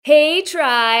Hey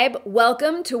tribe,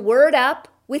 welcome to Word Up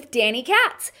with Danny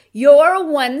Katz, your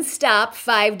one-stop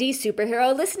 5D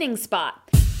superhero listening spot.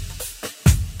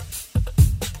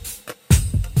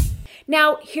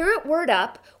 Now, here at Word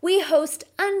Up, we host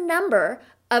a number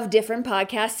of different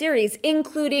podcast series,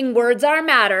 including Words Are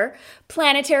Matter,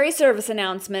 Planetary Service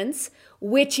Announcements,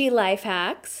 Witchy Life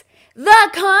Hacks,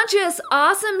 The Conscious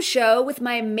Awesome Show with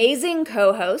my amazing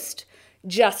co-host,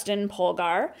 Justin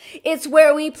Polgar. It's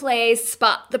where we play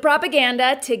Spot the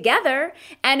Propaganda together,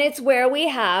 and it's where we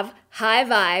have high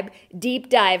vibe, deep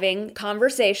diving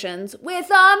conversations with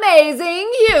amazing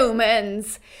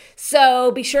humans.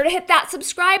 So be sure to hit that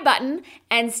subscribe button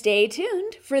and stay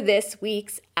tuned for this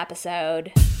week's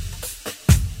episode.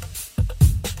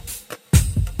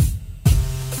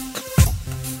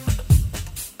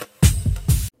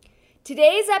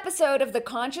 Today's episode of The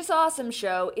Conscious Awesome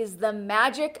Show is the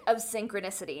Magic of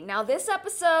Synchronicity. Now, this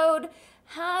episode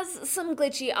has some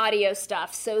glitchy audio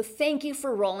stuff, so thank you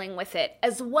for rolling with it.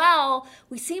 As well,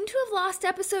 we seem to have lost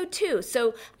episode 2,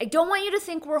 so I don't want you to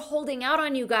think we're holding out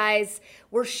on you guys.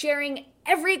 We're sharing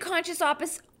every Conscious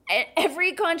Awesome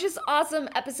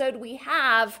episode we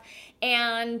have,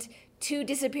 and 2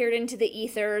 disappeared into the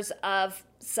ethers of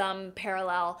some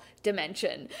parallel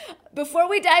dimension. Before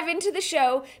we dive into the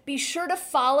show, be sure to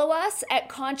follow us at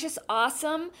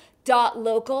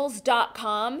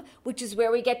consciousawesome.locals.com, which is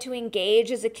where we get to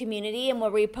engage as a community and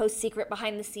where we post secret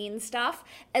behind the scenes stuff.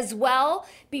 As well,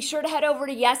 be sure to head over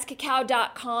to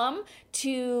yescacao.com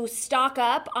to stock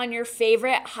up on your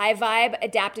favorite high vibe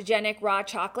adaptogenic raw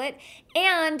chocolate,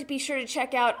 and be sure to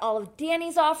check out all of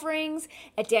Danny's offerings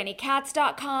at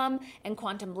dannykatz.com and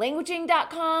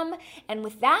quantumlanguaging.com. And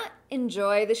with that,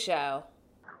 enjoy the show.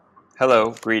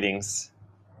 Hello, greetings.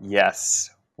 Yes,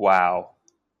 wow.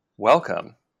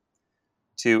 Welcome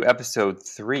to episode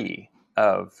 3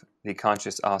 of the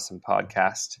Conscious Awesome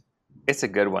podcast. It's a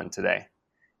good one today.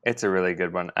 It's a really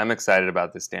good one. I'm excited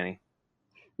about this, Danny.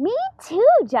 Me too,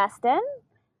 Justin.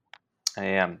 I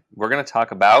am. We're going to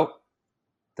talk about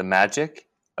the magic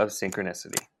of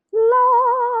synchronicity. La.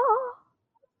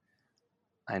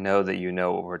 I know that you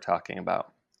know what we're talking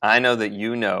about. I know that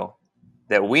you know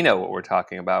that we know what we're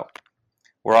talking about.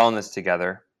 We're all in this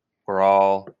together. We're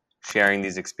all sharing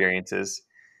these experiences.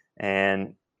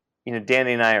 And, you know,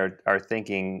 Danny and I are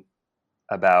thinking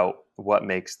about what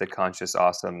makes the conscious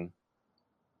awesome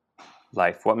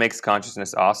life. What makes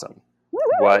consciousness awesome?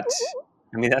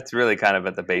 That's really kind of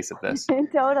at the base of this.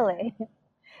 Totally.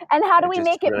 And how do we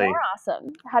make it more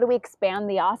awesome? How do we expand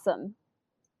the awesome?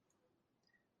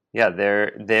 Yeah,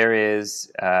 there's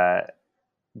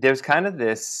kind of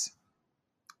this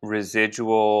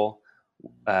residual,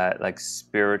 like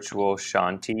spiritual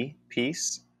shanti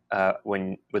piece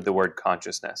with the word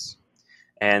consciousness,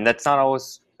 and that's not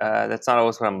always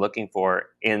what I'm looking for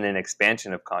in an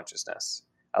expansion of consciousness.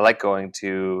 I like going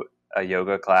to a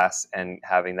yoga class and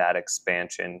having that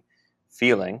expansion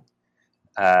feeling,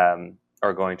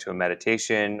 or going to a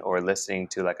meditation or listening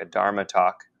to like a Dharma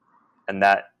talk, and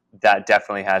that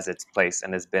definitely has its place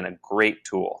and has been a great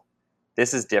tool.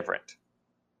 This is different.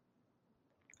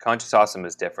 Conscious Awesome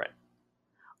is different.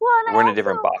 Well, and we're in a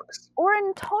different box. We're in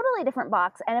a totally different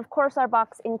box. And of course, our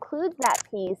box includes that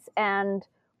piece. And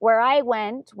where I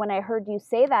went when I heard you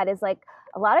say that is like,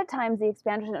 a lot of times the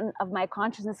expansion of my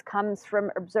consciousness comes from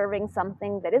observing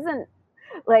something that isn't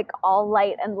like all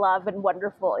light and love and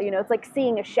wonderful. You know, it's like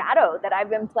seeing a shadow that I've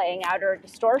been playing out, or a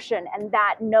distortion. And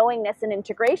that knowingness and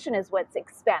integration is what's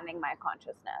expanding my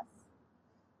consciousness.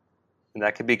 And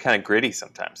that can be kind of gritty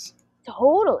sometimes.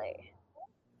 Totally.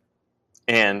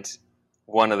 And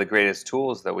one of the greatest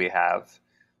tools that we have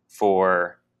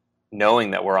for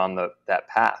knowing that we're on that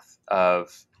path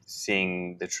of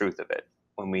seeing the truth of it,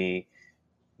 when we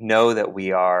know that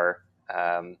we are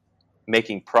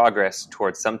making progress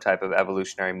towards some type of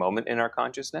evolutionary moment in our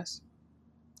consciousness,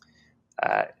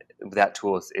 that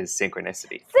tool is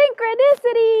synchronicity.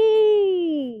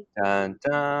 Synchronicity! Dun,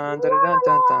 dun, dun, dun,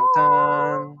 dun, dun,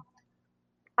 dun.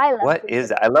 I love What is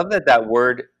that? I love that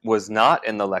word was not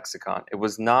in the lexicon. It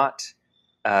was not,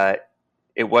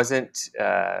 it wasn't,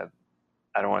 I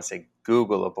don't want to say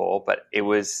Googleable, but it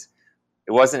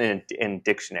wasn't in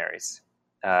dictionaries,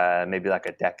 maybe like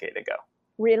a decade ago.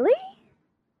 Really?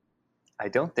 I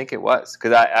don't think it was,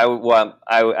 because I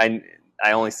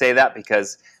only say that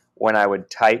because when I would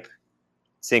type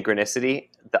synchronicity,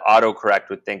 the autocorrect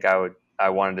would think I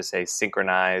wanted to say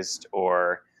synchronized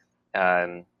or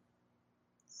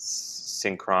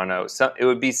it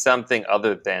would be something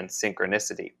other than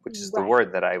synchronicity, which is the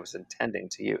word that I was intending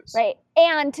to use. Right.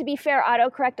 And to be fair,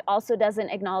 autocorrect also doesn't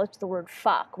acknowledge the word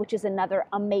fuck, which is another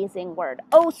amazing word.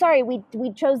 Oh, sorry, we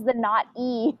chose the not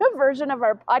E version of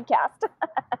our podcast.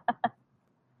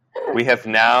 We have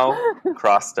now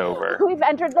crossed over. We've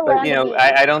entered the land of E.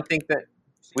 I don't think that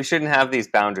we shouldn't have these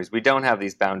boundaries. We don't have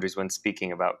these boundaries when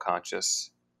speaking about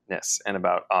consciousness and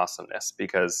about awesomeness,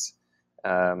 because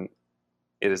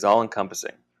it is all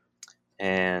encompassing.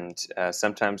 And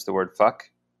sometimes the word fuck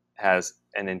has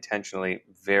an intentionally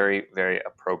very, very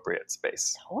appropriate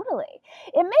space. Totally.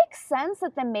 It makes sense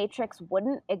that the Matrix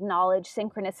wouldn't acknowledge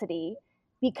synchronicity,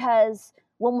 because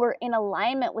when we're in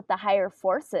alignment with the higher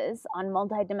forces on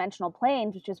multidimensional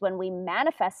planes, which is when we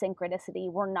manifest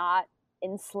synchronicity, we're not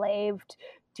enslaved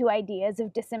to ideas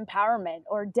of disempowerment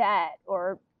or debt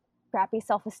or crappy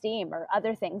self-esteem or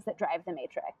other things that drive the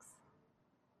Matrix.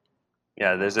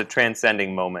 Yeah, there's a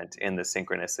transcending moment in the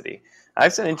synchronicity. I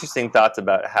have some interesting thoughts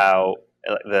about how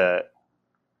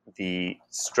the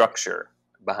structure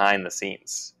behind the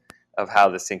scenes of how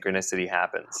the synchronicity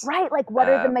happens. Right, like what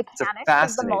are the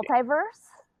mechanics of the multiverse?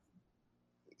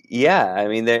 Yeah, I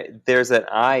mean, there's an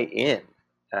I in.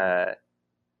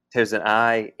 There's an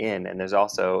I in, and there's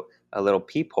also a little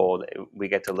peephole that we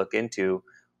get to look into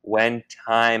when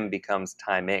time becomes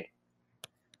timing.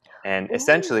 And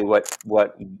essentially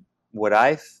what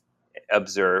I've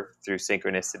observed through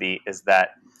synchronicity is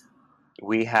that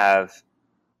we have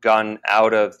gone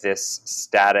out of this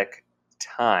static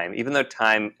time, even though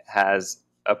time has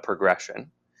a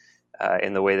progression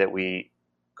in the way that we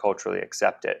culturally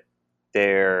accept it.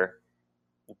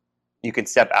 You can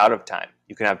step out of time.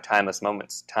 You can have timeless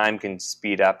moments. Time can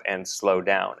speed up and slow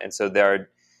down. And so there are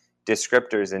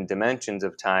descriptors and dimensions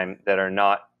of time that are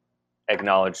not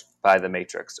acknowledged by the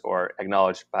Matrix or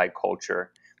acknowledged by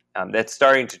culture. That's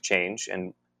starting to change,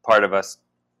 and part of us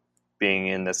being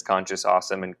in this Conscious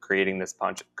Awesome and creating this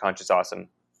Conscious Awesome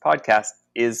podcast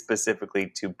is specifically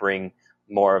to bring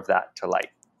more of that to light.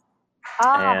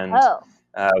 And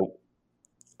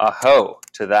aho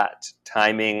to that.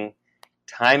 Timing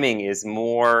is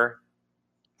more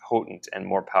potent and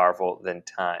more powerful than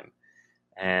time.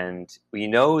 And you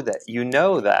know that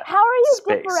How are you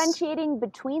space, differentiating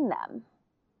between them?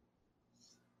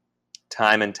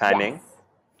 Time and timing. Yes.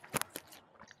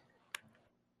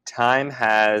 Time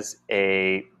has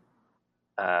a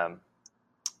that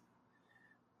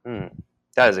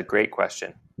is a great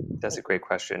question. That's a great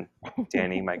question,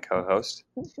 Danny, my co-host.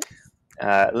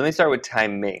 Let me start with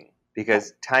timing,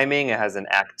 because timing has an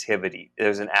activity.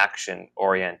 There's an action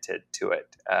oriented to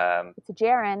it. It's a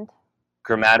gerund.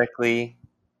 Grammatically,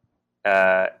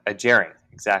 a gerund,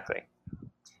 exactly.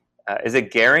 Is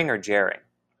it gerring or gerring?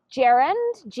 Gerund,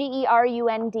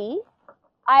 Gerund.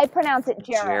 I pronounce it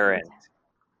gerund. Gerund.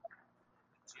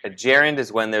 A gerund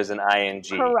is when there's an ing,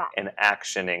 Correct. an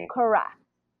actioning. Correct.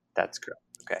 That's correct.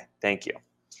 Okay, thank you.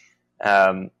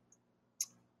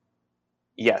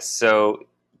 Yes, so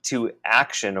to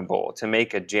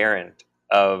make a gerund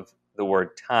of the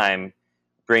word time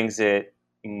brings it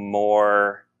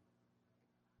more,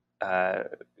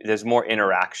 there's more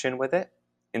interaction with it.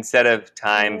 Instead of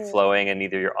time flowing and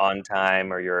either you're on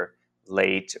time or you're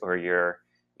late or you're,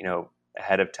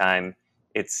 ahead of time,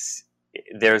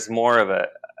 there's more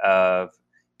of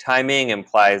timing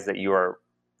implies that you are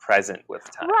present with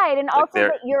time. Right, and like also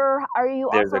that are you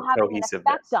also having an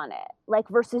effect on it? Like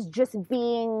versus just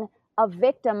being a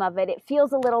victim of it, it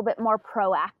feels a little bit more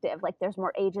proactive, like there's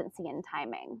more agency in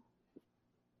timing.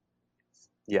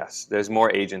 Yes, there's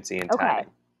more agency in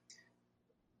timing.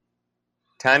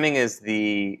 Timing is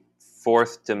the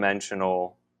fourth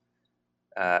dimensional,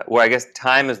 I guess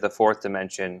time is the fourth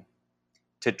dimension.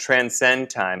 To transcend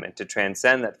time and to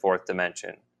transcend that fourth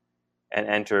dimension and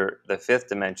enter the fifth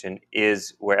dimension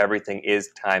is where everything is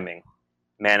timing,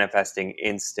 manifesting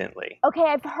instantly. Okay,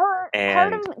 I've heard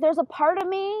there's a part of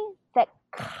me that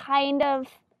kind of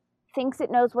thinks it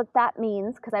knows what that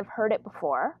means because I've heard it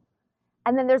before.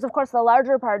 And then there's, of course, the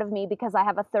larger part of me because I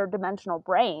have a third dimensional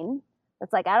brain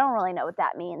that's like, I don't really know what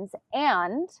that means.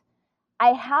 And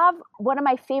I have one of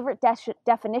my favorite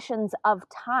definitions of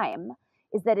time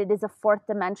is that it is a fourth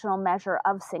dimensional measure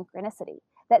of synchronicity.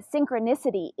 That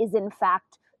synchronicity is, in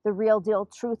fact, the real deal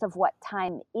truth of what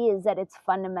time is at its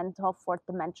fundamental fourth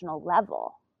dimensional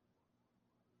level.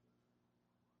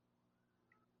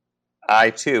 I,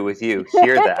 too, with you,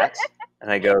 hear that.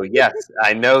 And I go, yes,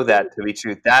 I know that to be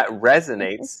true. That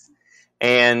resonates.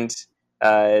 And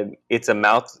it's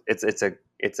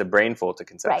a brainful to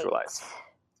conceptualize.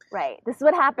 Right. This is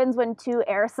what happens when two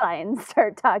air signs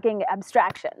start talking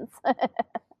abstractions.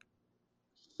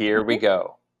 Here we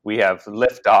go. we have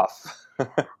liftoff.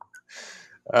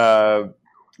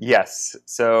 Yes.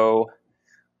 So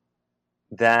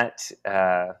that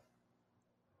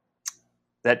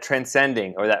that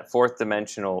transcending or that fourth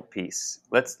dimensional piece.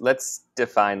 Let's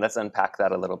unpack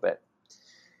that a little bit,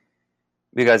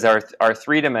 because our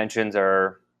three dimensions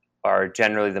are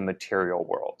generally the material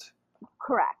world.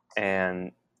 Correct.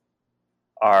 And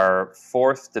our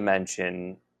fourth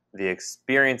dimension, the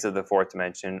experience of the fourth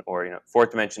dimension, or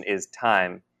fourth dimension is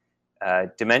time.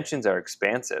 Dimensions are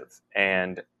expansive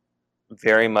and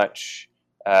very much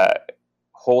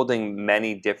holding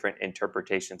many different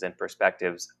interpretations and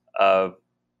perspectives of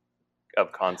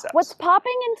concepts. What's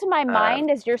popping into my mind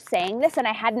as you're saying this, and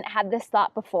I hadn't had this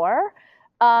thought before,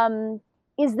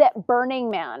 is that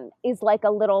Burning Man is like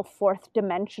a little fourth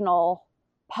dimensional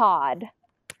pod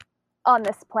on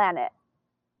this planet.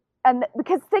 And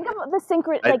because think of the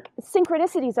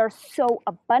synchronicities are so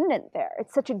abundant there.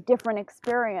 It's such a different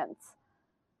experience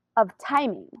of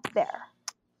timing there.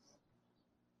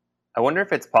 I wonder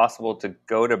if it's possible to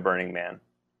go to Burning Man,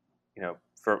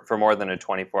 for more than a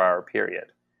 24-hour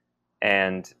period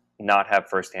and not have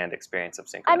firsthand experience of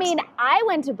synchronicity. I mean, I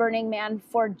went to Burning Man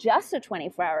for just a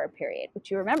 24-hour period,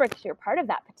 which you remember because you're part of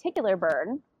that particular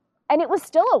burn, and it was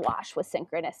still awash with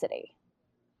synchronicity.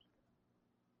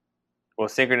 Well,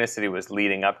 synchronicity was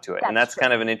leading up to it. And that's true.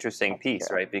 kind of an interesting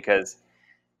piece, right? Because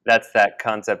that's that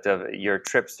concept of your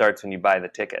trip starts when you buy the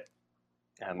ticket,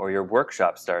 or your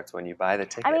workshop starts when you buy the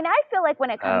ticket. I mean, I feel like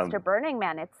when it comes to Burning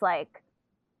Man, it's like,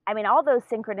 I mean, all those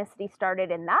synchronicities started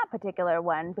in that particular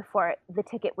one before the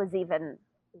ticket was even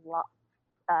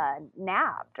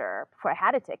nabbed or before I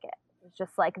had a ticket. It was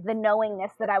just like the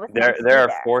knowingness that I was there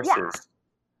are forces. Yeah.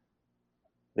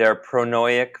 There are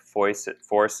pronoic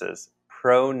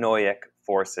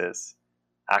forces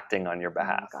acting on your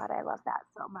behalf. Oh God, I love that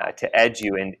so much. To edge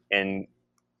you and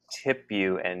tip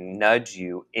you and nudge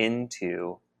you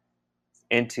into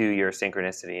your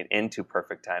synchronicity and into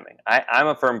perfect timing. I'm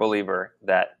a firm believer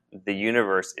that the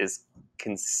universe is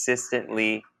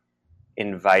consistently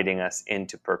inviting us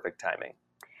into perfect timing.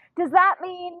 Does that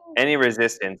mean any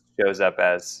resistance shows up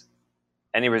as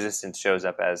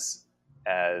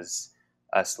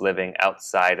us living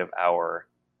outside of our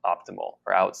optimal,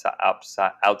 or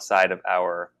outside of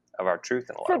our truth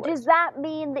in a lot of ways. So does that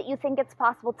mean that you think it's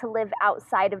possible to live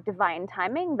outside of divine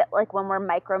timing? That like when we're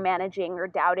micromanaging or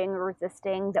doubting or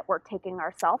resisting, that we're taking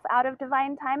ourselves out of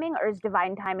divine timing? Or is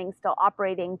divine timing still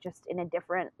operating just in a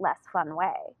different, less fun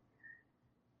way?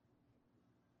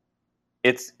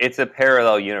 It's a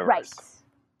parallel universe.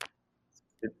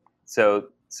 Right.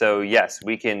 So yes,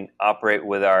 we can operate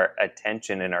with our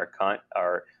attention, and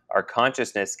our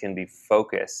consciousness can be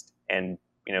focused and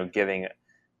giving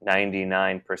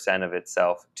 99% of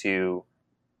itself to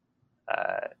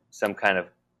some kind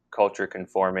of culture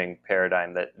conforming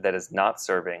paradigm that is not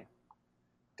serving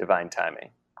divine timing,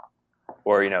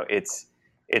 or it's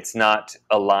not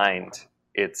aligned,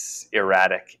 it's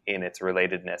erratic in its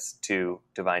relatedness to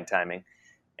divine timing.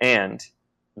 And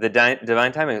the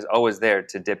divine timing is always there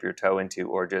to dip your toe into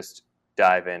or just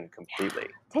dive in completely.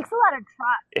 It takes a lot of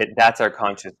trust. That's our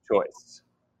conscious choice.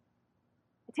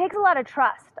 It takes a lot of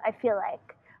trust, I feel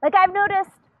like. Like I've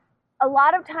noticed a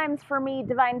lot of times for me,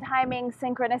 divine timing,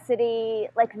 synchronicity,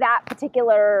 like that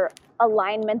particular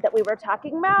alignment that we were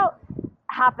talking about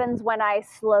happens when I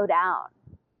slow down,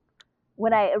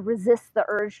 when I resist the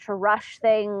urge to rush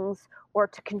things or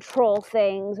to control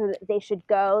things, or that they should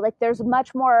go. Like there's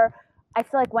much more, I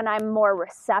feel like when I'm more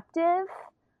receptive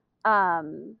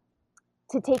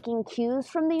to taking cues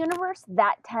from the universe,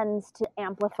 that tends to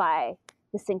amplify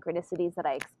the synchronicities that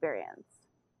I experience.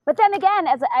 But then again,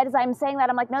 as I'm saying that,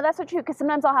 I'm like, no, that's not true, because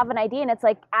sometimes I'll have an idea and it's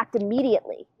like, act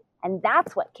immediately. And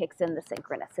that's what kicks in the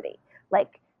synchronicity.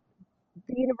 Like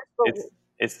the universe.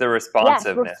 It's the responsiveness.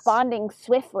 Yes, responding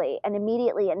swiftly and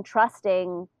immediately and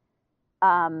trusting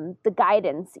the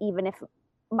guidance, even if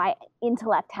my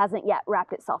intellect hasn't yet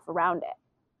wrapped itself around it.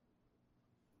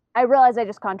 I realize I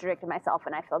just contradicted myself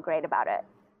and I feel great about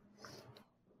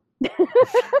it.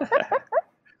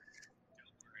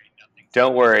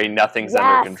 Don't worry, nothing's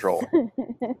under control.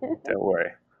 Don't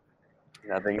worry.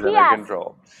 Nothing's under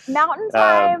control. Mountain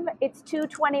time, it's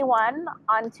 2:21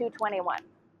 on 2:21.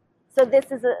 So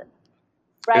this is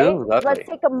right? Ooh, lovely. Let's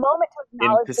take a moment to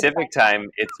acknowledge. In Pacific time,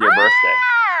 it's your birthday.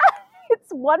 It's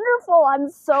wonderful on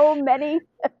so many,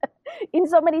 in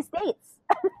so many states.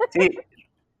 See,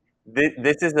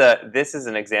 this is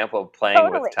an example of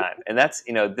playing with time, and that's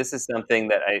this is something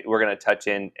that we're going to touch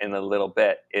in a little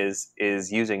bit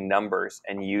is using numbers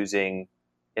and using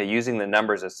the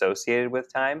numbers associated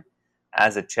with time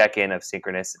as a check-in of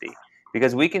synchronicity.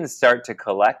 because we can start to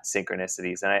collect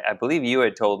synchronicities. And I believe you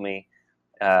had told me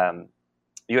at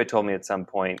some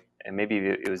point, and maybe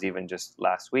it was even just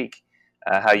last week,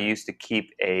 how you used to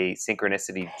keep a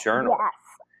synchronicity journal Yes.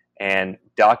 and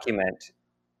document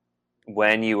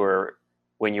when you were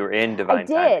in divine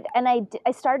timing. I did, and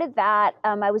I started that.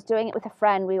 I was doing it with a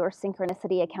friend. We were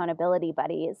synchronicity accountability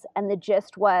buddies, and the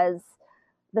gist was,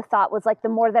 the thought was like, the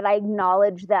more that I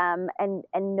acknowledged them and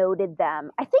noted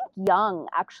them, I think Jung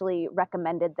actually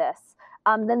recommended this,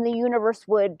 then the universe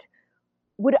would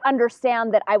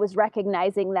understand that I was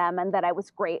recognizing them and that I was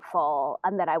grateful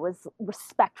and that I was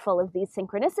respectful of these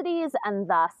synchronicities, and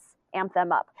thus amp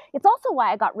them up. It's also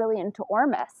why I got really into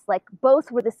Ormus. Like, both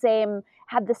were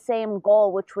had the same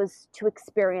goal, which was to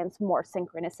experience more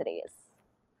synchronicities.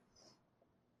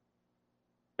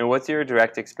 And what's your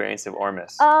direct experience of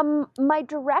Ormus? My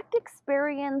direct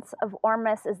experience of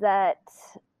Ormus is that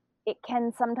it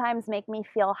can sometimes make me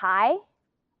feel high.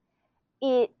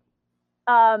 It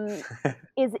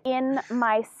is in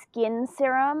my skin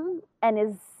serum and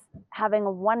is having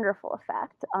a wonderful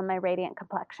effect on my radiant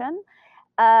complexion.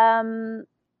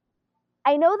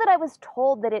 I know that I was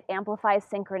told that it amplifies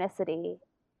synchronicity,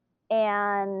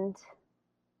 and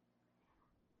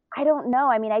I don't know.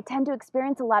 I mean, I tend to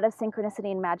experience a lot of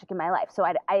synchronicity and magic in my life, so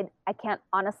I can't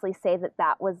honestly say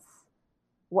that was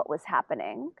what was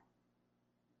happening.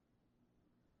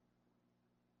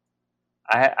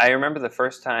 I remember the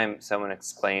first time someone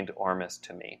explained Ormus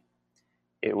to me.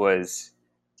 It was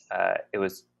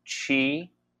chi,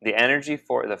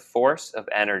 the force of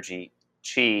energy,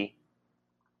 chi,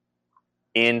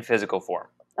 in physical form.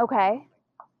 Okay.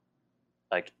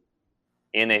 Like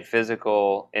in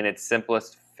its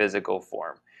simplest physical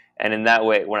form. And in that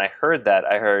way, when I heard that,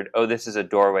 I heard, oh, this is a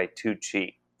doorway to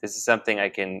chi. This is something I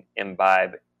can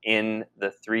imbibe in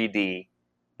the 3D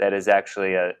that is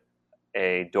actually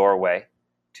a doorway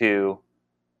to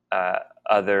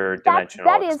other dimensional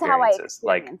that is experiences, how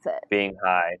I like experience it. being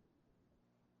high.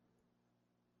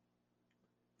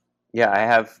 Yeah,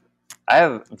 I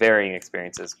have varying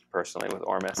experiences personally with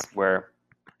Ormus, where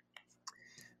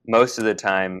most of the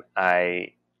time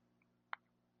I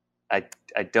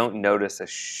don't notice a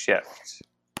shift.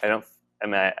 And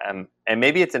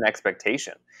maybe it's an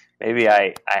expectation. Maybe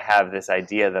I have this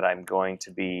idea that I'm going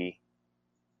to be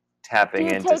tapping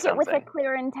into something. Do you take it with a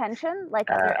clear intention, like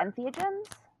other entheogens?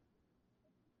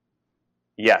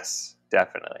 Yes,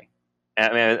 definitely.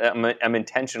 And I mean, I'm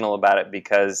intentional about it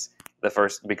because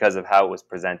of how it was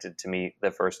presented to me the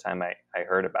first time I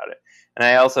heard about it. And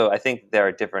I think there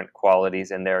are different qualities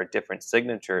and there are different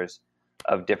signatures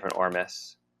of different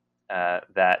Ormus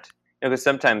that, because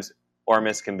sometimes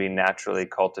Ormus can be naturally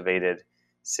cultivated,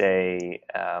 say,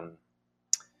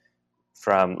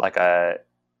 from like a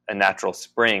natural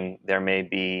spring. There may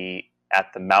be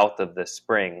at the mouth of the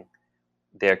spring,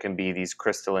 there can be these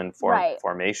crystalline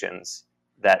formations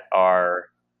that are,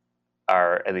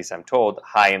 at least I'm told,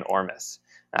 high in Ormus.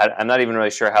 I'm not even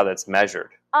really sure how that's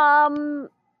measured.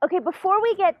 Okay, before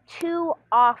we get too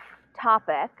off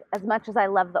topic, as much as I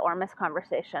love the Ormus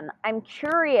conversation, I'm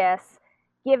curious,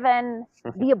 given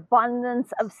the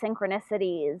abundance of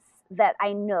synchronicities that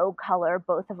I know color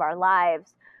both of our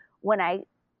lives, when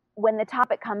the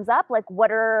topic comes up, like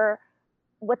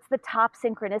what's the top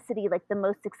synchronicity, like the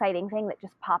most exciting thing that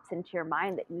just pops into your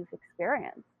mind that you've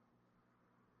experienced?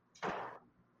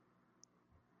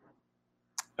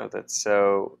 Oh, that's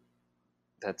so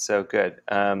good.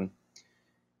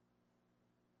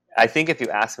 I think if you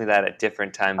ask me that at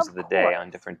different times of the day on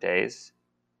different days,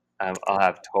 I'll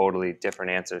have totally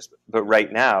different answers. But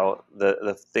right now,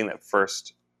 the thing that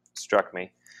first struck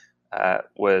me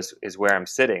is where I'm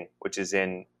sitting, which is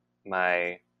in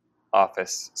my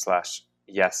office /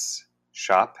 yes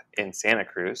shop in Santa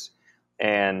Cruz.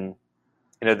 And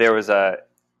there was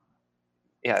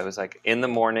it was like in the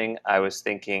morning I was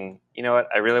thinking, you know what,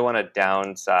 I really want to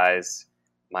downsize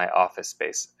my office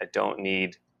space. I don't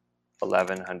need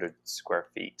 1,100 square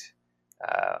feet.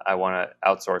 I want to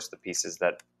outsource the pieces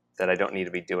that I don't need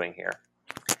to be doing here.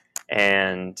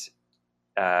 And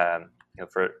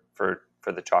for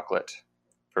the chocolate,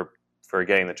 for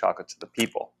getting the chocolate to the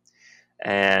people.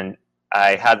 And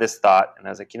I had this thought, and I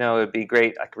was like, it would be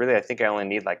great. I think I only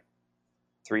need like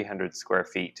 300 square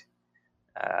feet.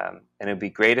 And it'd be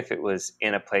great if it was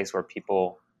in a place where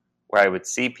I would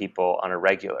see people on a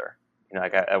regular.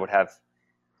 I would have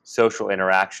social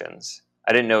interactions.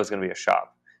 I didn't know it was going to be a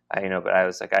shop. But I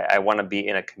was like, I want to be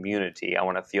in a community. I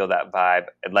want to feel that vibe.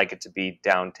 I'd like it to be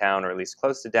downtown, or at least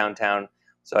close to downtown,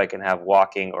 so I can have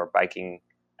walking or biking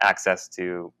access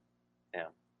to,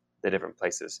 the different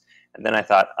places. And then I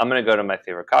thought, I'm going to go to my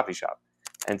favorite coffee shop.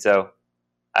 And so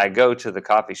I go to the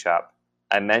coffee shop.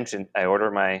 I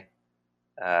order my,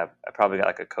 I probably got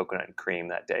like a coconut and cream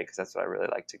that day because that's what I really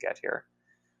like to get here.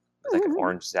 With like an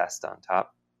orange zest on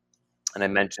top. And I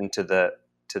mentioned to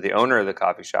the owner of the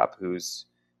coffee shop, who's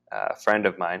a friend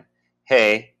of mine,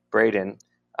 hey, Braden,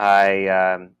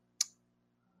 I'm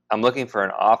looking for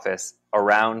an office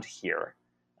around here.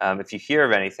 If you hear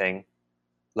of anything,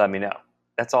 let me know.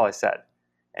 That's all I said.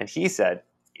 And he said,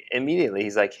 immediately,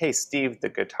 he's like, hey, Steve, the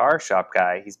guitar shop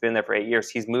guy, he's been there for 8 years.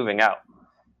 He's moving out.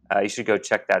 You should go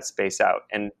check that space out.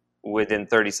 And within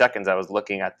 30 seconds, I was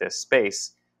looking at this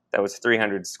space that was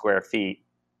 300 square feet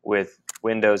with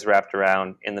windows wrapped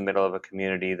around in the middle of a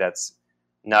community that's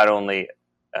not only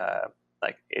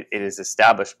like it is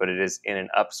established, but it is in an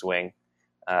upswing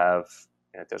of,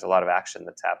 there's a lot of action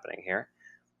that's happening here.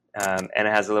 And it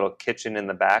has a little kitchen in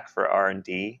the back for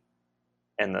R&D.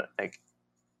 And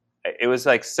it was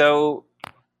like so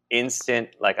instant,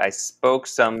 like I spoke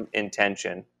some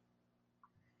intention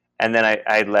and then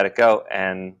I let it go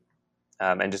and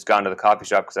just gone to the coffee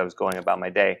shop because I was going about my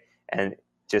day. And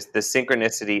just the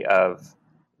synchronicity of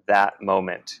that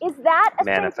moment. Is that a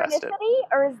manifested. synchronicity,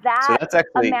 or is that So that's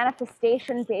actually a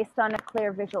manifestation based on a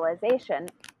clear visualization,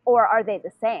 or are they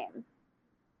the same?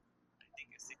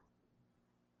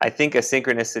 I think a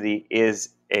synchronicity is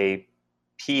a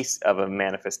piece of a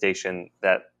manifestation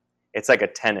that it's like a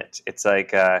tenet. It's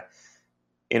like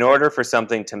in order for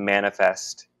something to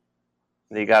manifest,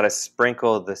 you got to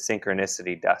sprinkle the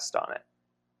synchronicity dust on it.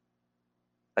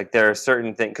 Like there are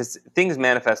certain things, because things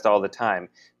manifest all the time.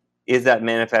 Is that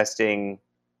manifesting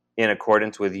in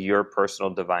accordance with your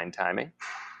personal divine timing?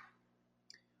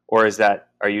 Or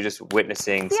are you just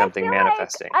witnessing something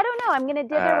manifesting? Like, I don't know. I'm going to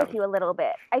dither with you a little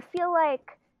bit. I feel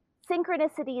like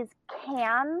synchronicities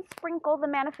can sprinkle the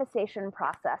manifestation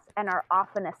process and are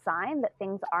often a sign that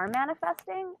things are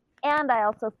manifesting. And I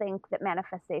also think that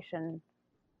manifestation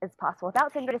is possible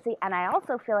without synchronicity. And I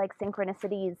also feel like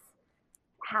synchronicities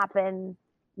happen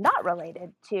not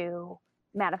related to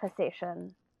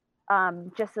manifestation,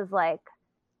 just as like,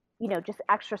 just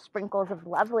extra sprinkles of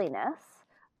loveliness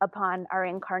upon our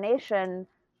incarnation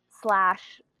 /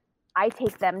 I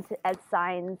take them as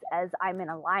signs as I'm in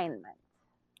alignment.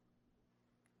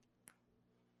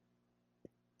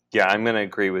 Yeah, I'm going to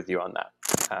agree with you on that,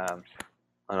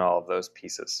 on all of those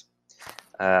pieces.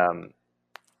 Then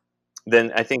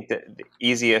I think that the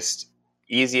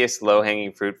easiest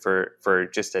low-hanging fruit for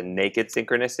just a naked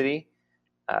synchronicity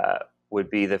would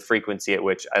be the frequency at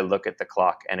which I look at the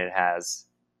clock and it has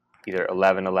either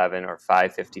 11:11 or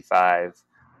 5:55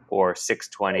 or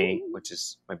 6:20, which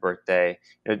is my birthday.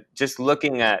 Just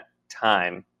looking at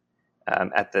time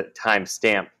at the time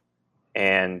stamp,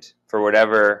 and for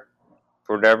whatever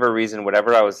reason,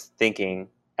 whatever I was thinking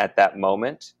at that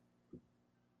moment,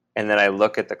 and then I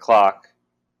look at the clock,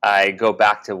 I go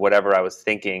back to whatever I was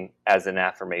thinking as an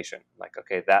affirmation. Like,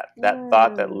 okay, that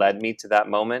thought that led me to that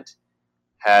moment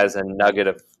has a nugget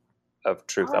of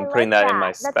truth. I'm putting that in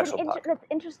my special pocket. That's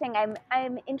interesting.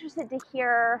 I'm interested to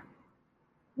hear,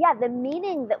 the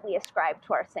meaning that we ascribe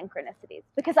to our synchronicities,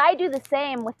 because I do the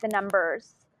same with the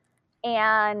numbers,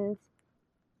 and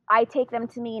I take them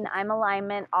to mean I'm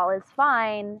alignment, all is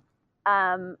fine.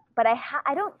 But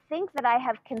I don't think that I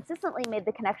have consistently made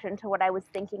the connection to what I was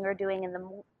thinking or doing in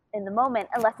the moment,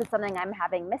 unless it's something I'm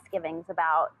having misgivings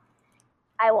about.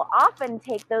 I will often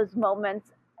take those moments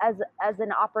as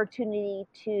an opportunity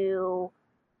to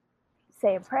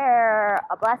say a prayer,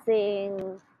 a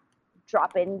blessing,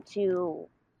 drop into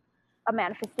a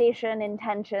manifestation,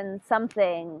 intention,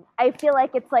 something. I feel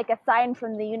like it's like a sign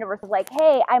from the universe of like,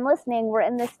 hey, I'm listening, we're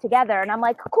in this together. And I'm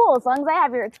like, cool, as long as I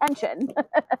have your attention.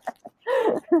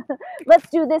 Let's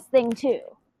do this thing too.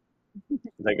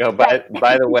 Like, oh,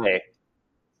 by the way,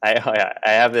 I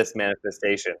have this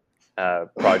manifestation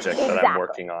project that I'm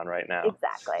working on right now.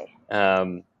 Exactly.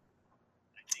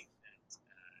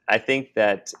 I think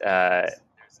that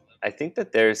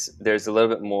there's a little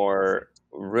bit more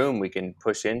room we can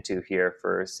push into here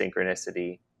for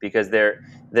synchronicity, because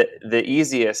the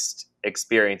easiest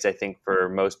experience, I think, for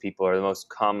most people, or the most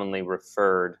commonly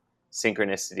referred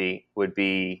synchronicity, would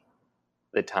be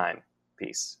the time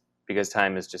piece, because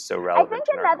time is just so relevant. I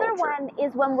think another one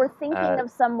is when we're thinking of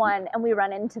someone and we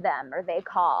run into them or they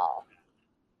call.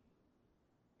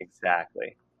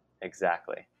 Exactly.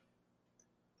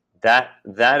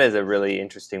 That is a really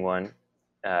interesting one,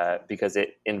 because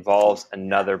it involves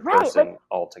another person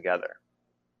altogether.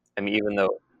 I mean, even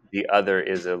though the other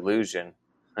is illusion,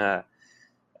 it's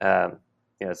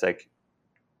like,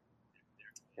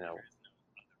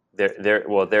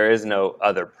 there is no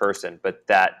other person, but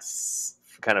that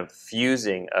kind of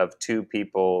fusing of two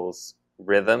people's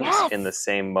rhythms in the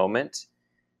same moment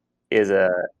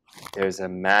there's a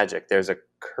magic, there's a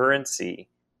currency,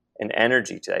 an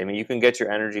energy to that. I mean, you can get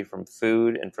your energy from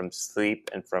food and from sleep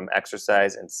and from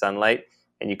exercise and sunlight,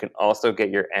 and you can also get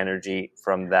your energy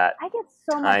from that. I get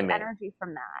so much energy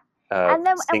from that. And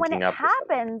when it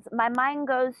happens, my mind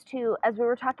goes to, as we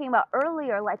were talking about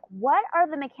earlier, like, what are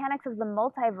the mechanics of the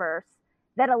multiverse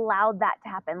that allowed that to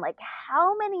happen? Like,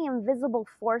 how many invisible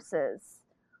forces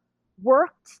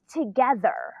worked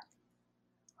together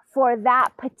for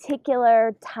that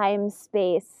particular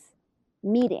time-space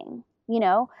meeting? You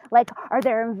know, like, are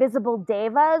there invisible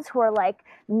devas who are like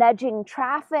nudging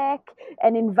traffic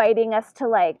and inviting us to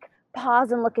like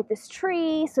pause and look at this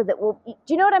tree so that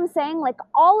do you know what I'm saying? Like,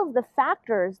 all of the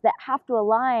factors that have to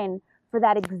align for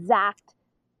that exact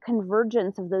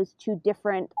convergence of those two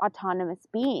different autonomous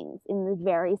beings in the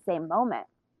very same moment.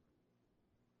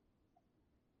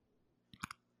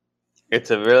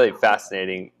 It's a really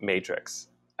fascinating matrix.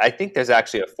 I think there's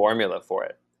actually a formula for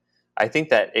it. I think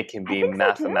that it can be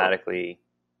mathematically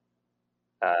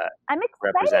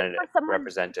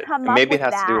represented. And maybe it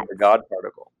has to do with the God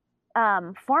particle.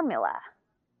 Formula.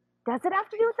 Does it have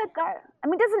to do with the God? I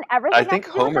mean, doesn't everything have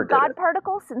to do with the God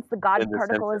particle, since the God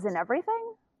particle is in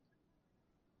everything?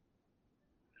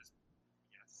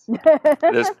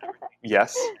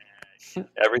 Yes.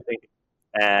 Everything.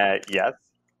 Yes.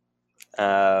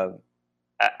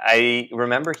 I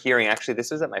remember hearing, actually, this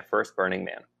was at my first Burning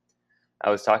Man. I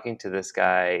was talking to this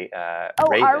guy,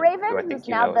 Raven. Our Raven, who's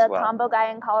now the combo guy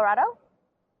in Colorado?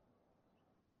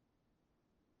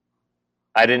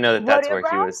 I didn't know that's where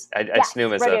he was. I just knew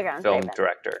him as a film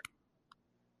director.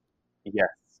 Yes,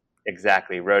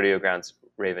 exactly. Rodeo Grounds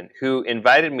Raven, who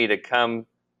invited me to come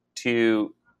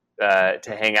to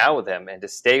hang out with him and to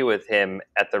stay with him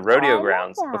at the rodeo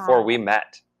grounds before we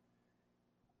met.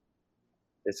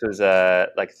 This was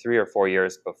like 3 or 4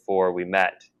 years before we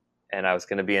met, and I was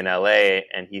going to be in LA,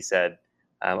 and he said,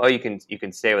 "Oh, you can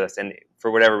stay with us." And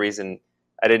for whatever reason,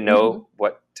 I didn't know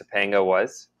what Topanga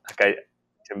was.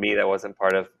 To me, that wasn't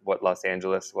part of what Los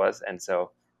Angeles was, and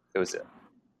so it was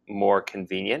more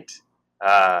convenient.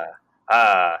 It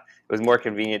was more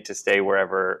convenient to stay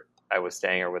wherever I was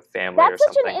staying or with family. That's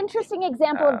such an interesting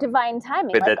example of divine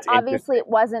timing. Like, obviously, it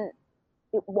wasn't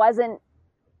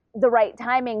the right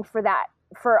timing for that,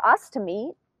 for us to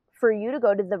meet, for you to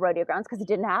go to the rodeo grounds, because it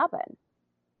didn't happen.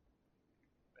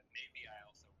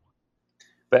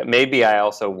 But maybe I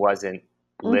also wasn't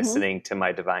listening to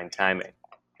my divine timing,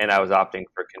 and I was opting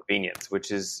for convenience,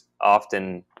 which is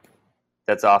often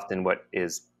what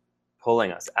is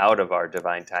pulling us out of our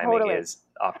divine timing, is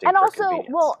opting for convenience.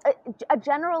 And also, a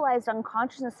generalized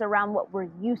unconsciousness around what we're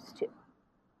used to,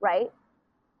 right?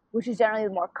 Which is generally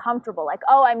more comfortable. Like,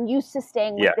 oh, I'm used to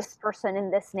staying with this person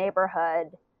in this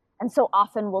neighborhood, and so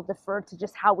often we'll defer to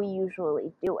just how we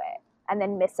usually do it, and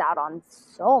then miss out on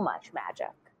so much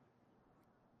magic.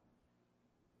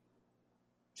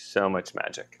 So much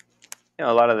magic. You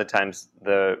know, a lot of the times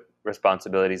the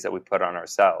responsibilities that we put on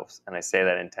ourselves, and I say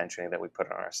that intentionally, that we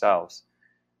put on ourselves,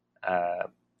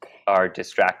 are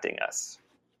distracting us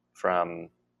from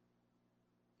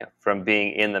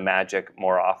being in the magic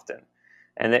more often.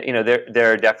 And that, you know,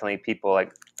 there are definitely people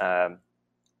like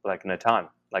Natan,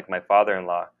 like my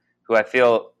father-in-law, who I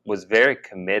feel was very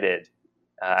committed.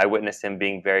 I witnessed him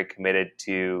being very committed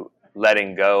to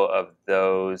letting go of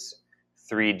those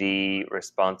 3D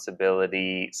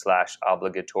responsibility /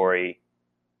 obligatory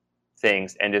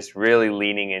things, and just really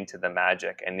leaning into the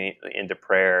magic and into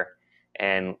prayer,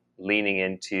 and leaning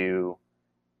into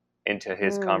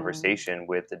his conversation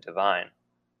with the divine.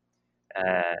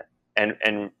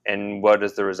 And what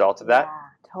is the result of that?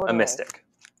 Yeah, totally. A mystic.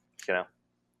 You know,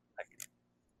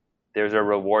 there's a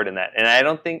reward in that. And I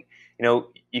don't think, you know,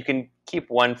 you can keep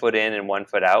one foot in and one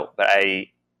foot out, but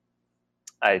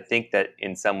I think that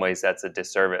in some ways that's a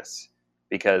disservice,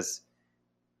 because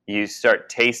you start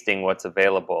tasting what's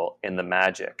available in the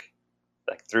magic,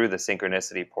 like through the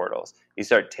synchronicity portals. You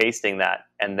start tasting that,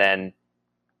 and then,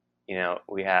 you know,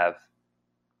 we have,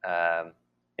 you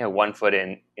know, 1 foot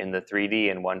in the 3D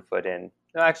and 1 foot in.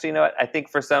 No, actually, you know what? I think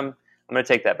for some, I'm going to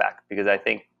take that back, because I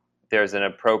think there's an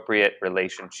appropriate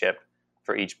relationship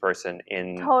for each person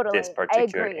in this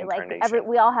particular incarnation. Like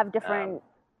we all have different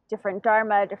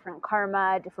dharma, different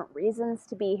karma, different reasons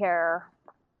to be here.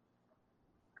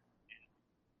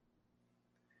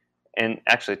 And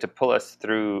actually, to pull us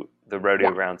through the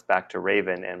rodeo grounds back to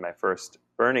Raven and my first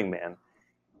Burning Man,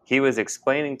 he was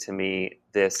explaining to me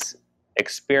this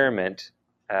experiment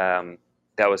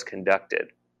that was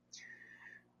conducted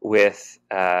with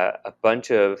a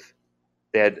bunch of,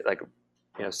 they had like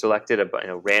selected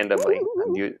randomly.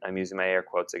 I'm using my air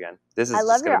quotes again. This is I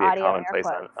love just going to your be a audio air commonplace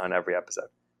quotes. on every episode.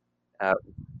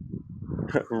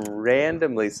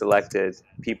 Randomly selected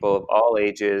people of all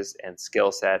ages and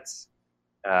skill sets,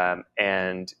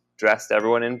 and dressed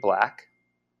everyone in black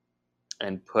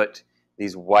and put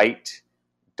these white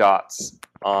dots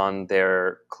on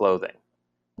their clothing,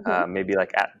 maybe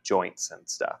like at joints and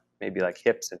stuff, maybe like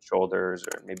hips and shoulders,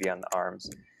 or maybe on the arms,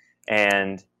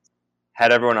 and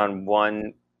had everyone on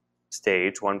one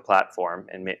stage, one platform.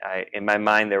 And in my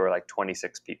mind, there were like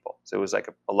 26 people. So it was like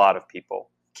a lot of people,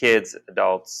 kids,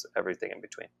 adults, everything in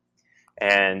between.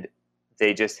 And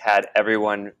they just had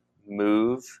everyone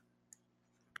move,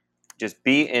 just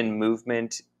be in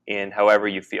movement in however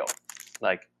you feel.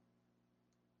 Like,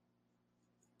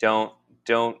 don't,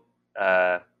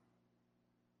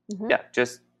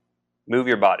 just move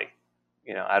your body.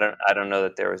 I don't know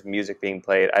that there was music being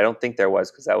played. I don't think there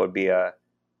was, because that would be a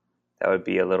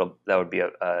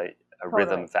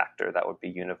rhythm factor that would be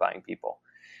unifying people.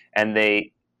 And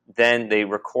they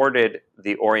recorded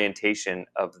the orientation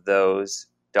of those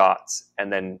dots,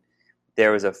 and then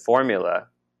there was a formula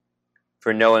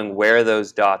for knowing where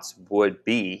those dots would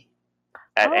be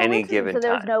at any given time. So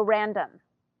there's no random.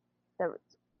 There's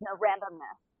no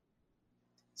randomness.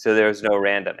 So there's no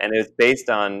random, and it was based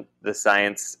on the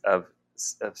science of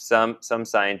some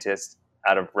scientists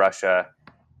out of Russia,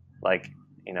 like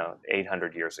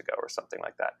 800 years ago or something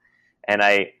like that. And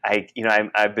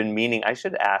I've been meaning I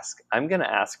should ask. I'm going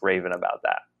to ask Raven about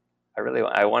that.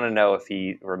 I want to know if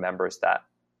he remembers that.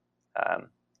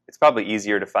 It's probably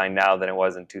easier to find now than it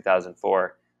was in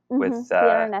 2004 with the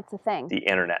internet's a thing. The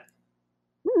internet.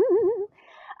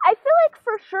 I feel like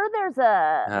for sure there's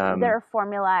there are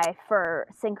formulae for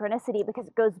synchronicity, because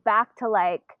it goes back to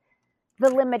like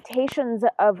the limitations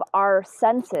of our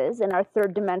senses and our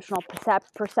third dimensional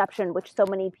perception, which so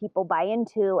many people buy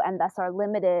into, and thus are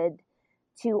limited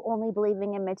to only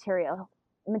believing in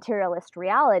materialist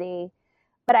reality.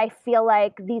 But I feel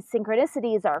like these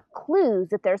synchronicities are clues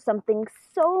that there's something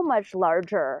so much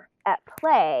larger at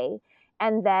play,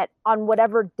 and that on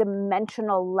whatever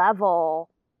dimensional level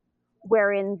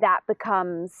wherein that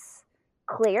becomes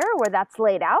clear, where that's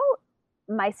laid out,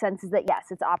 my sense is that yes,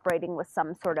 it's operating with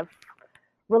some sort of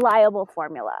reliable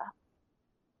formula.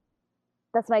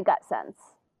 That's my gut sense.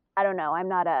 I don't know. I'm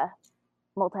not a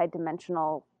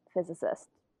multi-dimensional physicist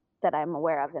that I'm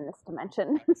aware of in this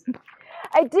dimension.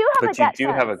 I do have a gut sense. But you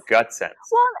do have a gut sense.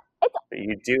 Well,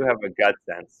 you do have a gut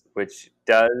sense, which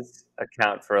does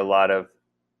account for a lot of.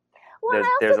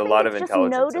 There's a lot of intelligence in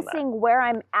that. Just noticing where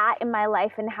I'm at in my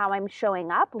life and how I'm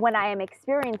showing up when I am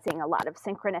experiencing a lot of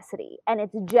synchronicity. And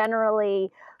it's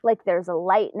generally like there's a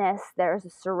lightness, there's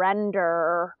a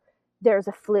surrender, there's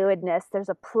a fluidness, there's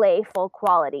a playful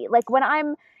quality. Like when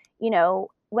I'm,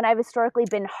 when I've historically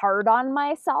been hard on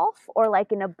myself or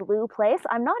like in a blue place,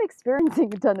 I'm not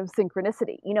experiencing a ton of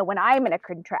synchronicity. When I'm in a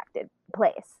contracted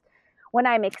place, when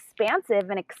I'm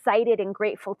expansive and excited and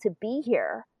grateful to be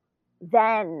here,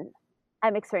 then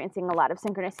I'm experiencing a lot of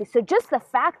synchronicity. So just the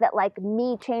fact that like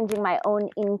me changing my own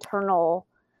internal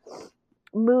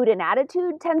mood and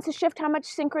attitude tends to shift how much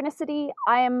synchronicity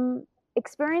I am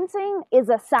experiencing is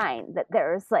a sign that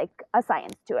there's like a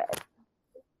science to it.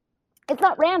 It's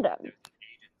not random.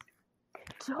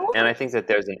 And I think that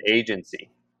there's an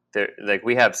agency. Like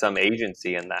we have some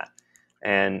agency in that.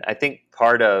 And I think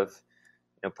part of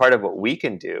what we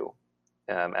can do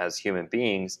as human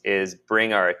beings is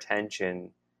bring our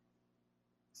attention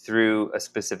through a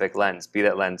specific lens, be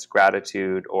that lens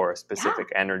gratitude or a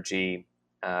specific energy.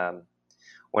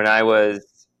 When I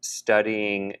was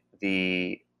studying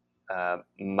the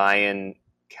Mayan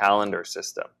calendar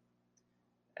system,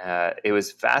 it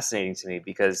was fascinating to me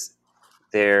because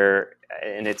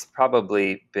and it's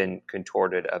probably been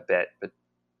contorted a bit, but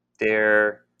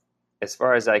there, as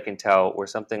far as I can tell, were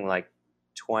something like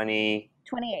 28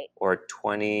 or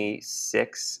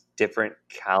 26 different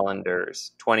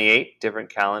calendars, 28 different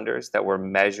calendars that were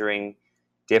measuring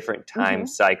different time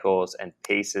cycles and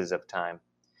paces of time.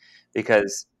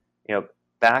 Because,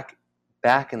 back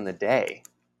in the day,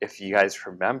 if you guys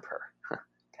remember,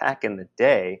 back in the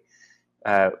day,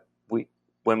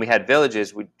 when we had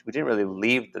villages, we didn't really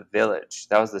leave the village.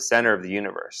 That was the center of the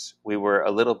universe. We were a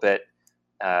little bit,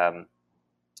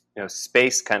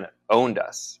 space kind of owned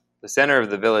us. The center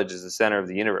of the village is the center of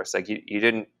the universe. Like you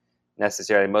didn't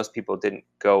necessarily, most people didn't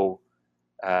go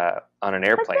on an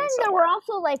airplane. But then there were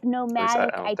also like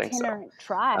nomadic itinerant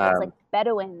tribes, like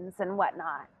Bedouins and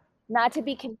whatnot. Not to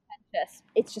be contentious,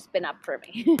 it's just been up for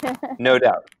me. No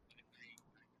doubt.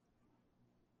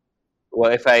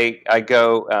 Well, if I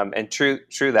go and true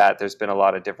that there's been a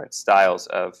lot of different styles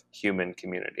of human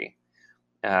community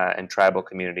and tribal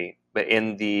community, but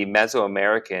in the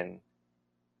Mesoamerican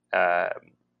uh,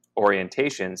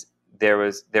 orientations, there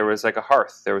was like a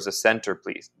hearth, there was a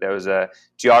centerpiece, there was a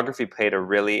geography played a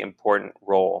really important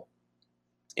role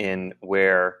in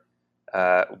where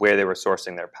they were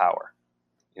sourcing their power.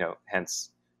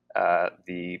 Hence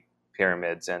the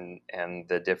pyramids and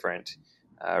the different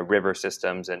river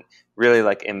systems, and really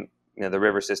like the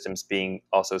river systems being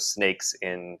also snakes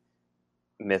in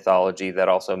mythology that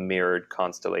also mirrored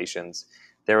constellations.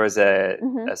 There was a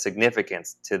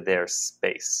significance to their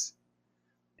space,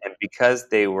 and because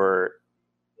they were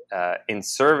in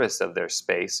service of their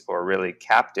space, or really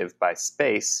captive by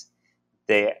space,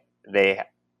 they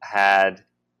had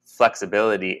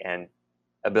flexibility and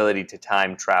ability to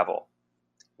time travel.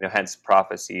 Hence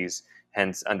prophecies,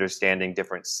 hence understanding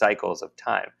different cycles of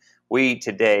time. We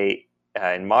today,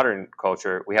 in modern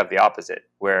culture, we have the opposite,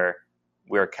 where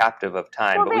we're captive of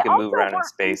time, but we can move around in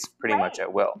space pretty much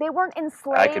at will. They weren't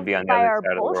enslaved I could be on the by other our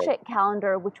side of the world. bullshit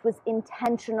calendar, which was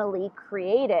intentionally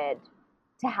created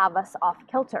to have us off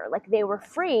kilter. Like, they were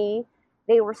free,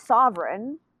 they were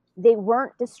sovereign, they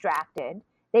weren't distracted,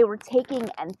 they were taking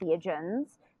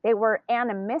entheogens, they were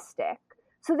animistic,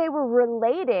 so they were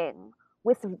relating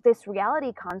with this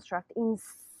reality construct in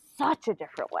such a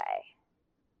different way.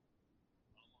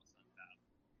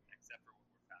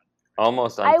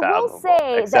 Almost unfathomable. I will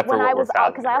say that when I was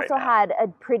out, because I also right had a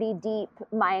pretty deep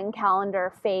Mayan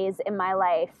calendar phase in my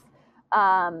life,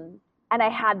 and I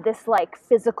had this like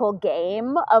physical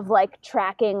game of like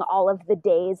tracking all of the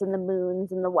days and the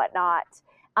moons and the whatnot,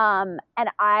 and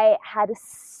I had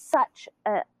such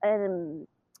an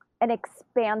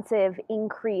expansive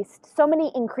so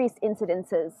many increased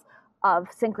incidences of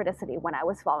synchronicity when I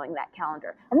was following that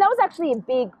calendar. And that was actually a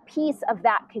big piece of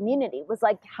that community, was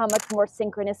like how much more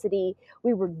synchronicity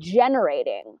we were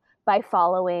generating by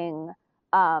following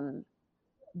the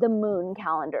moon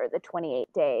calendar, the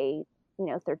 28-day,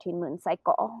 13 moon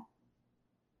cycle.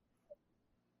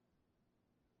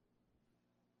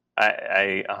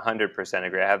 I 100%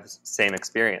 agree. I have the same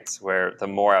experience, where the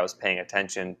more I was paying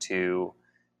attention to,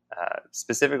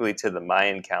 specifically to the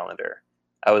Mayan calendar,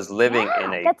 I was living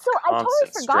in a constant I totally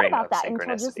forgot string about of that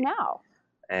synchronicity. until just now.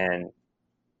 And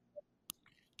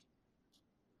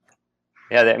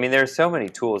yeah, I mean, there are so many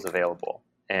tools available,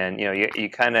 and you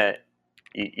kind of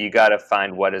you got to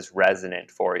find what is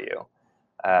resonant for you.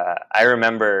 I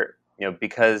remember,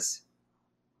 because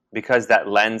that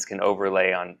lens can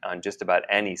overlay on just about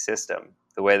any system.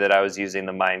 The way that I was using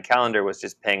the Mayan calendar was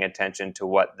just paying attention to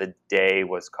what the day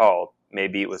was called.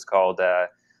 Maybe it was called a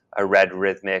red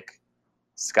rhythmic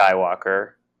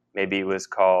Skywalker. Maybe it was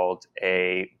called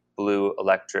a blue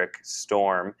electric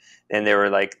storm. And there were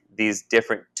like these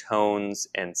different tones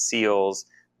and seals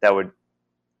that would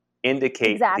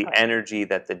indicate the energy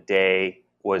that the day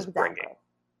was bringing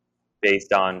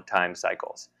based on time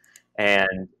cycles.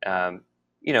 And,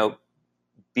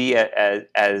 be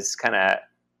as kind of,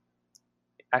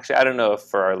 actually, I don't know if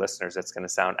for our listeners that's going to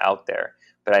sound out there,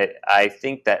 but I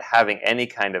think that having any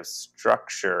kind of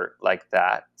structure like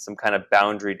that, some kind of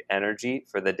boundaried energy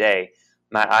for the day,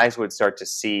 my eyes would start to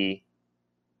see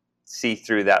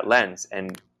through that lens.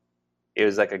 And it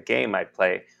was like a game I'd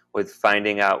play with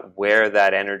finding out where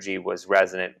that energy was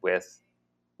resonant with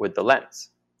the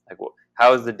lens. Like, well,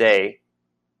 how is the day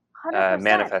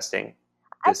manifesting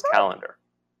this calendar?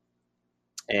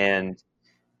 And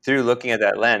through looking at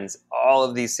that lens, all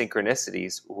of these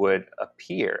synchronicities would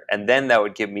appear. And then that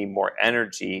would give me more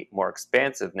energy, more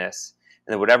expansiveness.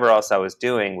 And then whatever else I was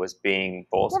doing was being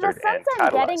bolstered and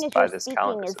catalyzed by this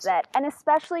calendar system. Is that, and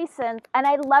especially since, and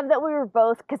I love that we were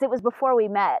both, because it was before we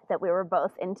met that we were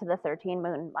both into the 13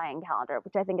 moon Mayan calendar,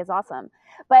 which I think is awesome.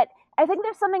 But I think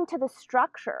there's something to the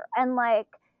structure. And like,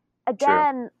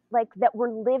 again, like that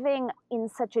we're living in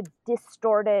such a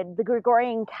distorted, the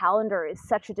Gregorian calendar is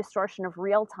such a distortion of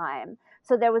real time.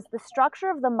 So there was the structure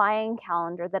of the Mayan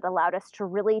calendar that allowed us to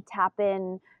really tap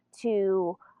in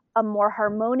to a more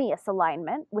harmonious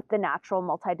alignment with the natural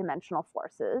multidimensional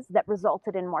forces that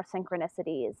resulted in more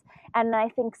synchronicities. And I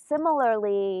think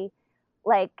similarly,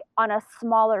 like on a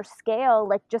smaller scale,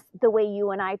 like just the way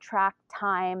you and I track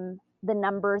time, the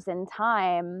numbers in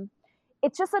time,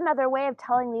 it's just another way of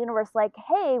telling the universe, like,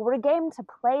 hey, we're game to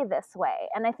play this way.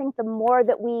 And I think the more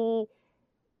that we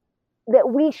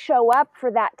show up for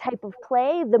that type of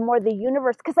play, the more the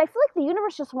universe, because I feel like the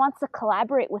universe just wants to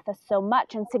collaborate with us so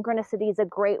much, and synchronicity is a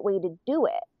great way to do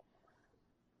it.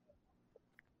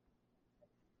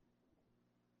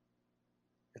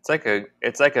 It's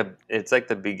like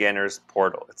the beginner's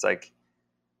portal. It's like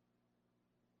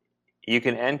you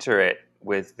can enter it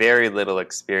with very little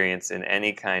experience in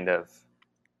any kind of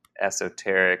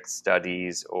esoteric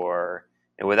studies or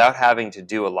without having to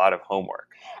do a lot of homework.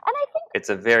 And I think it's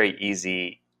a very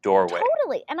easy doorway.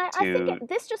 Totally. And I think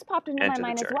this just popped into my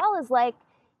mind as well, is like,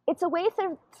 it's a way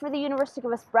for the universe to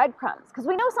give us breadcrumbs, because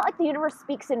we know it's not like the universe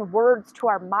speaks in words to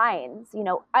our minds, you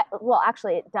know. Well,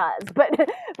 actually it does,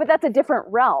 but that's a different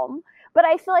realm. But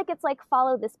I feel like it's like,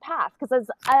 follow this path, because as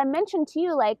I mentioned to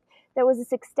you, like, there's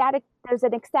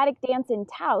an ecstatic dance in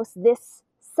Taos this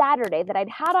Saturday that I'd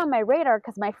had on my radar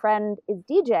because my friend is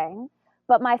DJing.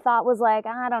 But my thought was like,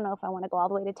 I don't know if I want to go all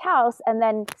the way to Taos. And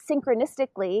then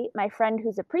synchronistically, my friend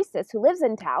who's a priestess who lives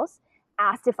in Taos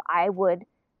asked if I would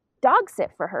dog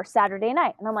sit for her Saturday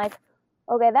night. And I'm like,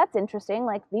 okay, that's interesting.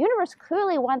 Like, the universe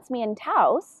clearly wants me in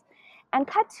Taos. And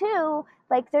cut to,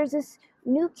 like, there's this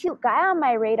new cute guy on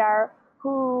my radar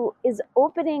who is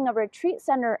opening a retreat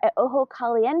center at Ojo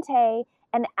Caliente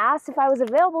and asked if I was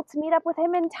available to meet up with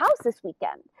him in Taos this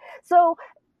weekend. So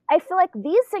I feel like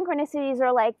these synchronicities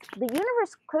are like, the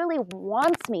universe clearly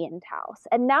wants me in Taos.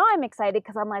 And now I'm excited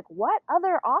because I'm like, what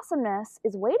other awesomeness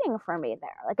is waiting for me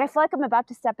there? Like, I feel like I'm about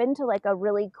to step into like a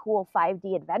really cool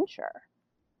 5D adventure.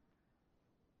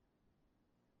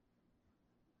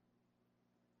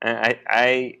 And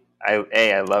I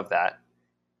love that.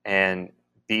 And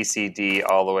BCD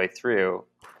all the way through.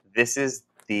 This is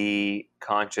the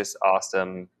conscious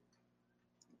awesome.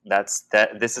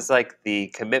 This is like the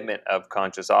commitment of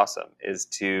conscious awesome, is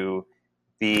to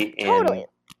be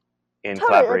in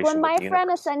collaboration like when my with the friend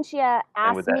universe. Essentia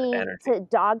asked me to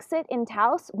dog sit in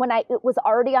Taos, when it was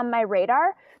already on my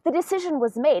radar, the decision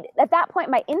was made. At that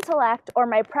point, my intellect or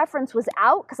my preference was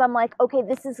out, because I'm like, okay,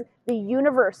 the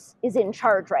universe is in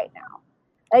charge right now.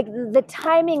 Like, the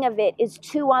timing of it is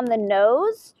too on the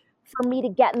nose for me to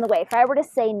get in the way. If I were to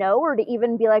say no, or to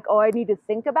even be like, oh, I need to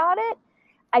think about it,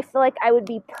 I feel like I would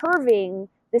be perving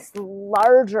this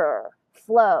larger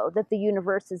flow that the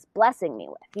universe is blessing me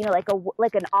with, you know,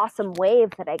 like an awesome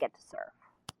wave that I get to surf.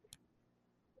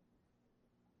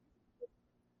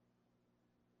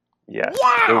 Yes.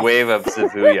 The wave of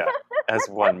Zavuya, as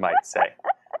one might say.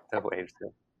 The wave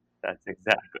of, that's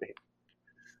exactly.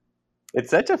 It's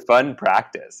such a fun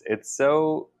practice. It's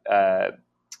so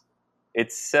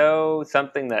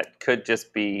something that could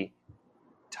just be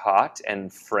taught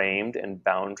and framed and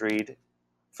boundaried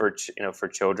for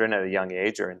children at a young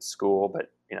age or in school,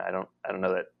 but I don't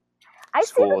know that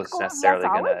school is necessarily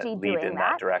going to lead in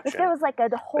that direction. If there was like a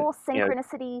whole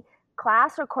synchronicity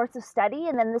class or course of study,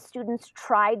 and then the students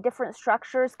tried different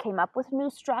structures, came up with new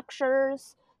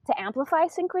structures to amplify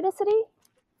synchronicity.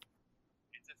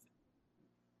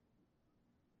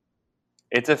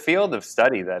 It's a field of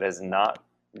study that has not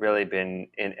really been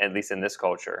at least in this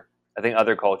culture. I think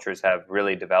other cultures have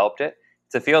really developed it.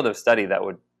 It's a field of study that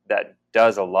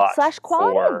does a lot /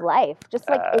 quality of life, just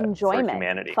like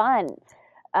enjoyment, fun,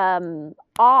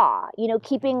 awe,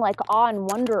 keeping like awe and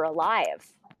wonder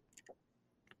alive.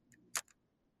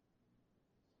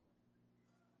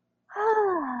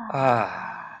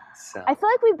 So I feel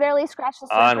like we barely scratched the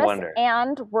surface,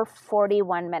 and we're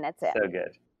 41 minutes in. So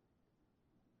good.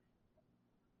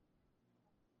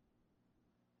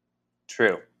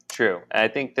 True. I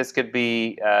think this could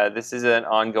be, this is an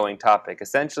ongoing topic.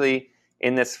 Essentially,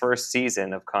 in this first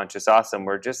season of Conscious Awesome,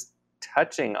 we're just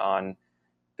touching on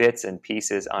bits and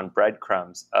pieces, on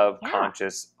breadcrumbs of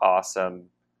conscious awesome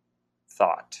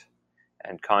thought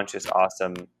and conscious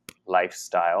awesome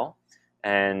lifestyle.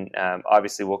 And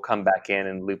obviously, we'll come back in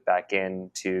and loop back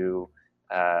into,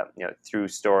 through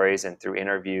stories and through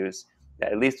interviews.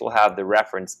 At least we'll have the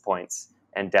reference points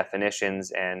and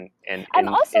definitions and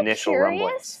initial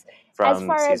rumblings from as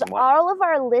far as all of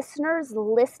our listeners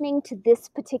listening to this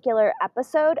particular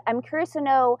episode, I'm curious to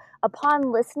know,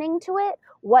 upon listening to it,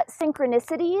 what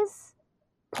synchronicities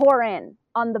pour in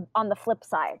on the flip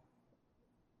side.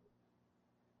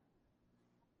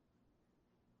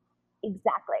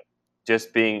 Exactly.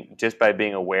 Just by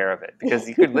being aware of it, because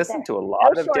you could listen to a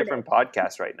lot of different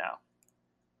podcasts right now.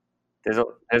 There's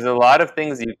a lot of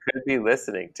things you could be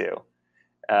listening to.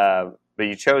 But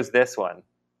you chose this one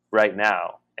right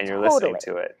now, and you're listening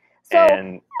to it. So,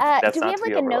 and that's do we not have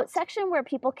like a note section where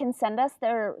people can send us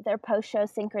their post-show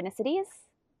synchronicities?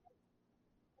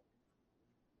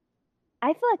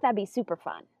 I feel like that'd be super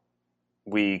fun.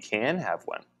 We can have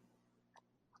one.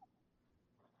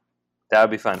 That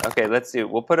would be fun. Okay, let's do.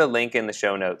 We'll put a link in the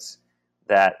show notes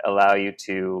that allow you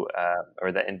to,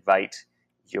 or that invite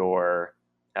your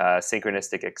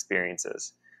synchronistic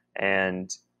experiences,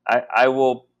 and I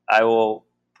will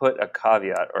put a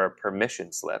caveat or a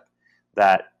permission slip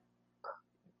that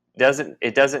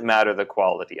doesn't matter the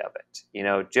quality of it.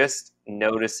 Just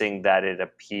noticing that it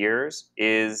appears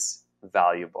is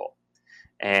valuable.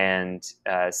 And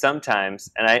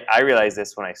sometimes, and I realized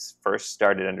this when I first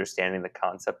started understanding the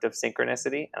concept of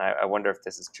synchronicity, and I wonder if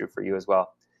this is true for you as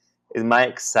well, is my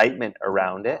excitement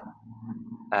around it.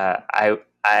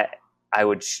 I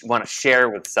would want to share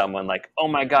with someone like, oh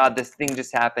my God, this thing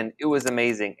just happened. It was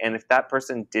amazing. And if that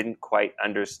person didn't quite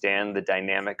understand the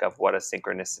dynamic of what a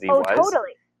synchronicity was,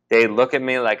 totally. They look at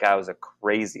me like I was a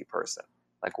crazy person.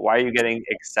 Like, why are you getting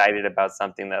excited about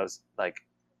something that was like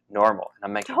normal? And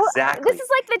I'm like, exactly. This is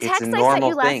like the text I sent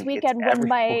you last weekend when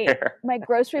my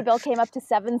grocery bill came up to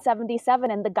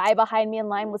 $7.77, and the guy behind me in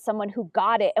line was someone who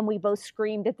got it, and we both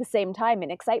screamed at the same time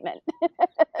in excitement.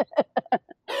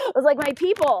 It was like, my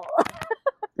people.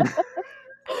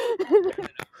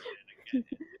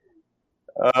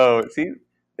 Oh, see,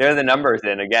 there are the numbers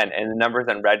in again, and the numbers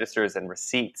on registers and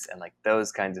receipts and like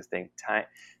those kinds of things. Time,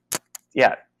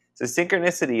 yeah. So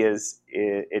synchronicity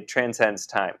it transcends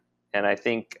time, and I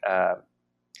think I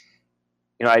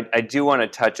do want to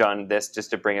touch on this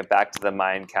just to bring it back to the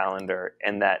Mayan calendar,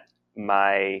 and that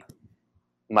my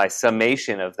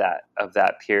summation of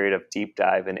that period of deep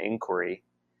dive and inquiry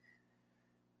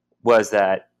was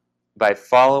that by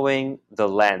following the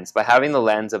lens, by having the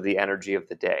lens of the energy of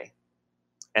the day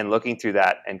and looking through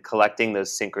that and collecting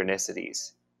those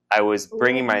synchronicities, I was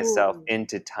bringing myself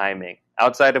into timing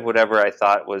outside of whatever I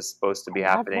thought was supposed to be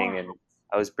happening. And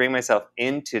I was bringing myself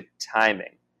into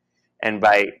timing. And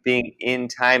by being in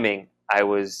timing, I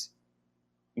was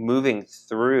moving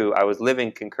through, I was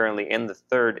living concurrently in the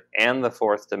third and the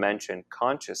fourth dimension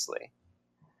consciously.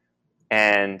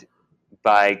 And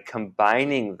by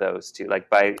combining those two, like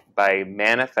by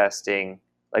manifesting,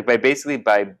 like by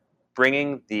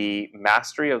bringing the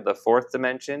mastery of the fourth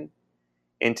dimension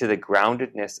into the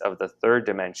groundedness of the third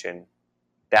dimension,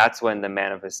 that's when the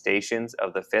manifestations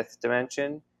of the fifth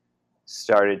dimension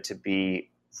started to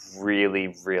be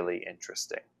really, really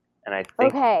interesting. And I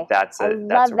think I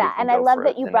love that. And I love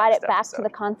that you brought it back to the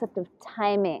concept of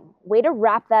timing. Way to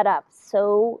wrap that up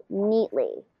so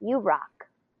neatly. You rock.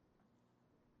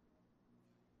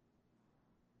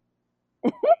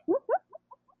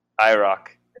 I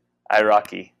rock. I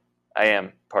rocky. I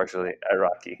am partially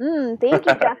Iraqi. Thank you,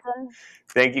 Justin.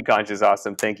 Thank you, Conscious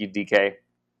Awesome. Thank you, DK.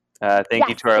 Thank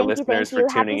you to our listeners for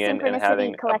tuning in and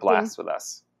having a blast with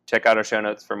us. Check out our show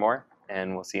notes for more,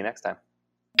 and we'll see you next time.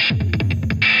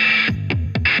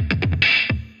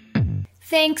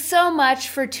 Thanks so much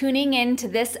for tuning in to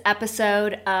this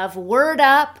episode of Word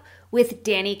Up with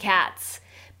Danny Katz.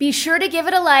 Be sure to give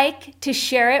it a like, to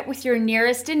share it with your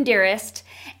nearest and dearest,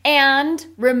 and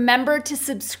remember to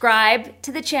subscribe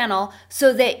to the channel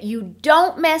so that you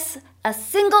don't miss a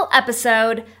single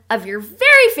episode of your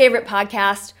very favorite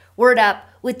podcast, Word Up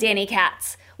with Danny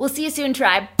Katz. We'll see you soon,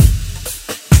 tribe.